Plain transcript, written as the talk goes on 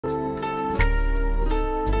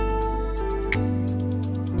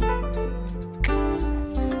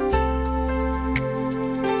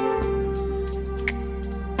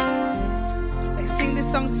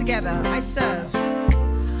together. I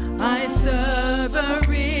serve a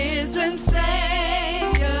risen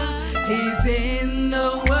Savior. He's in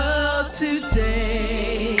the world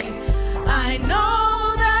today. I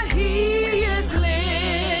know that He is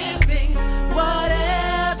living.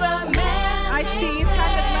 Whatever man, I see His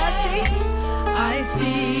hand of mercy. I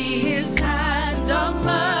see His hand of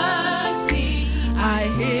mercy.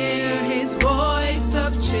 I hear His voice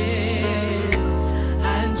of cheer.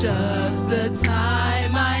 And just the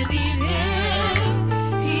time I need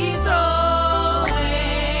Him, He's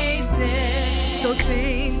always there. So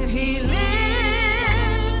sing, He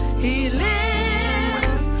lives,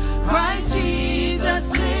 Christ Jesus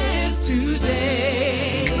lives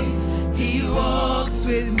today. He walks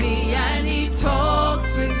with me and He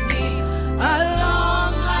talks with me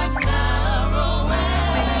along life's narrow way.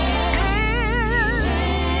 Sing,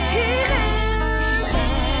 He lives,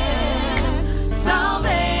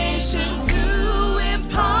 salvation to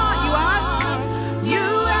impart. You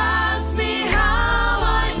ask me how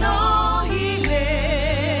I know He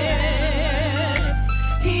lives.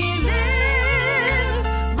 He lives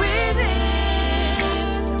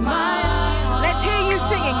within my heart. Let's hear you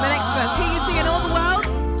singing the next verse. Hear you singing all the world.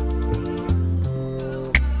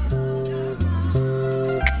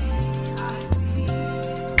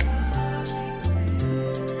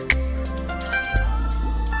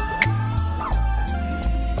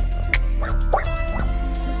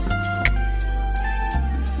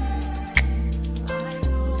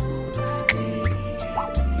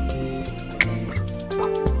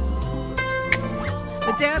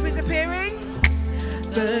 The day of His appearing.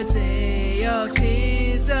 The day of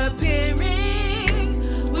His appearing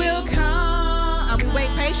will come. And we wait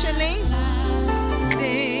patiently.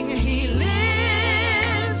 Sing, He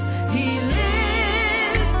lives,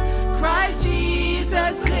 Christ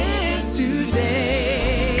Jesus lives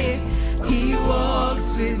today. He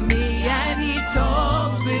walks with me and He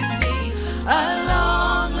talks with me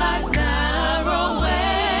along life's narrow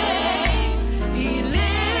way. He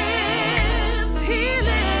lives,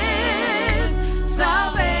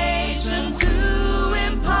 salvation to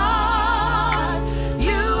impart.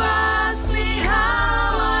 You ask me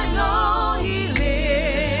how I know He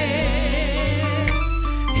lives.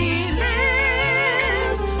 He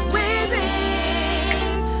lives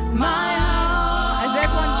within my heart. As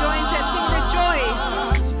everyone joins, let's sing rejoice.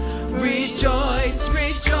 Rejoice,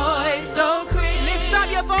 rejoice, oh Christ. Lift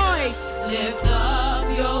up your voice. Lift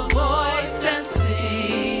up your voice and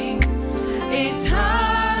sing.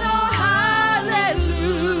 Eternal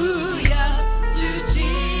hallelujah to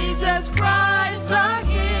Jesus Christ the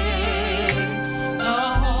King.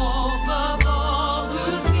 The hope of all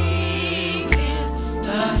who seek Him,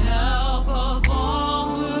 the help of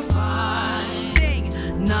all who find. Sing.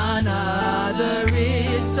 None other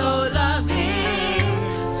is so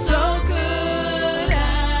loving, so good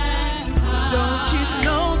and kind. Don't you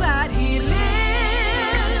know that He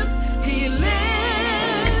lives?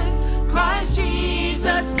 Christ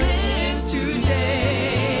Jesus lives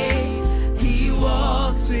today. He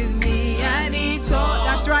walks with me and He talks.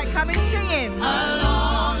 That's right. Come and sing Him.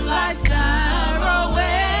 Along life's narrow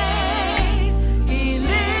way. He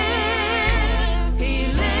lives,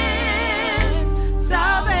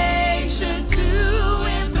 salvation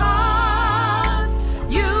to impart.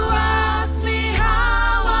 You ask me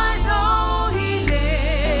how I know He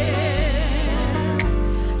lives.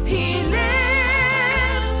 He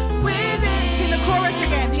lives within Sing the chorus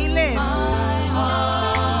again. He lives. my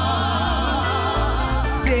heart.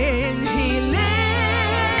 Sing, He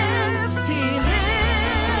lives,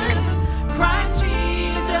 Christ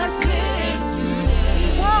Jesus lives today. He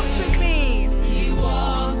walks with me. He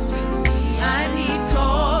walks with me and He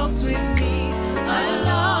talks with me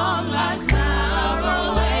along life's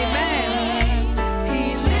narrow way.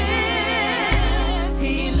 Amen.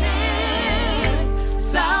 He lives,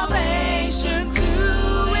 salvation to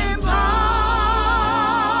impart.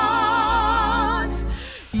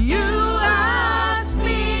 You ask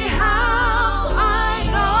me how I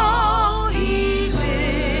know He lives.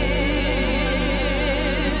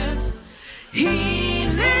 He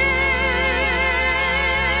lives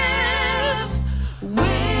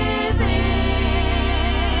within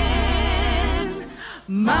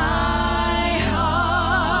my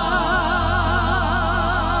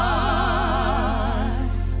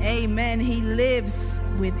heart. Amen. He lives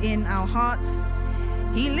within our hearts.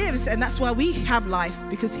 He lives, and that's why we have life,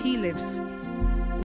 because He lives.